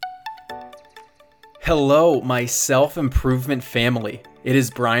Hello, my self-improvement family. It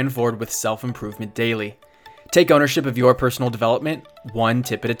is Brian Ford with Self-Improvement Daily. Take ownership of your personal development, one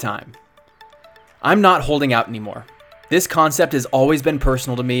tip at a time. I'm not holding out anymore. This concept has always been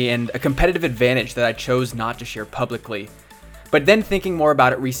personal to me and a competitive advantage that I chose not to share publicly. But then thinking more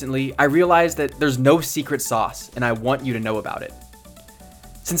about it recently, I realized that there's no secret sauce and I want you to know about it.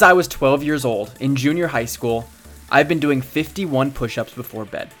 Since I was 12 years old, in junior high school, I've been doing 51 push-ups before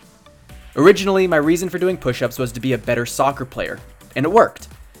bed. Originally, my reason for doing push-ups was to be a better soccer player, and it worked.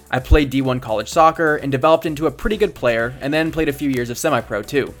 I played D1 college soccer and developed into a pretty good player, and then played a few years of semi-pro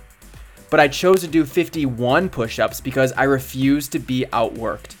too. But I chose to do 51 push-ups because I refused to be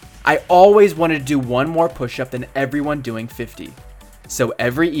outworked. I always wanted to do one more push-up than everyone doing 50. So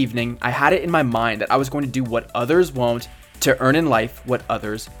every evening, I had it in my mind that I was going to do what others won't to earn in life what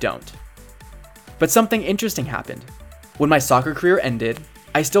others don't. But something interesting happened. When my soccer career ended,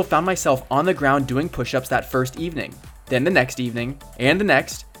 I still found myself on the ground doing push-ups that first evening, then the next evening, and the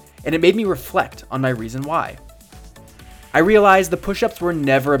next, and it made me reflect on my reason why. I realized the push-ups were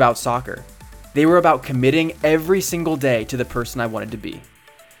never about soccer. They were about committing every single day to the person I wanted to be.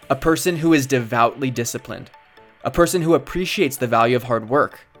 A person who is devoutly disciplined. A person who appreciates the value of hard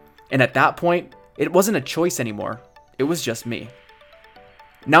work. And at that point, it wasn't a choice anymore. It was just me.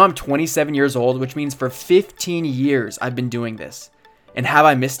 Now I'm 27 years old, which means for 15 years I've been doing this. And have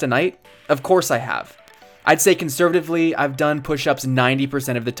I missed a night? Of course I have. I'd say conservatively, I've done push-ups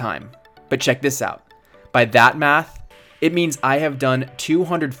 90% of the time. But check this out. By that math, it means I have done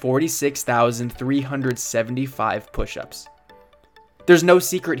 246,375 push-ups. There's no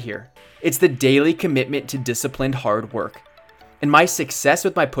secret here. It's the daily commitment to disciplined hard work. And my success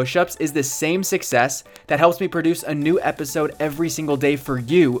with my push-ups is the same success that helps me produce a new episode every single day for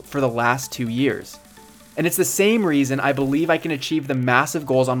you for the last 2 years. And it's the same reason I believe I can achieve the massive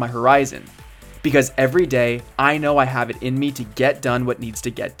goals on my horizon. Because every day, I know I have it in me to get done what needs to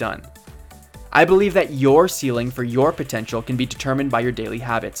get done. I believe that your ceiling for your potential can be determined by your daily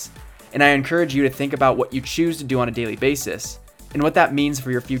habits. And I encourage you to think about what you choose to do on a daily basis and what that means for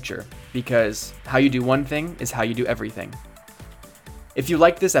your future. Because how you do one thing is how you do everything. If you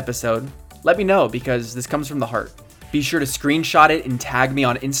liked this episode, let me know because this comes from the heart. Be sure to screenshot it and tag me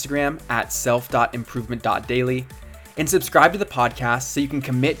on Instagram at self.improvement.daily and subscribe to the podcast so you can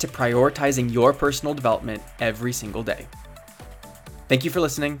commit to prioritizing your personal development every single day. Thank you for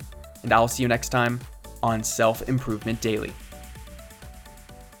listening, and I'll see you next time on Self Improvement Daily.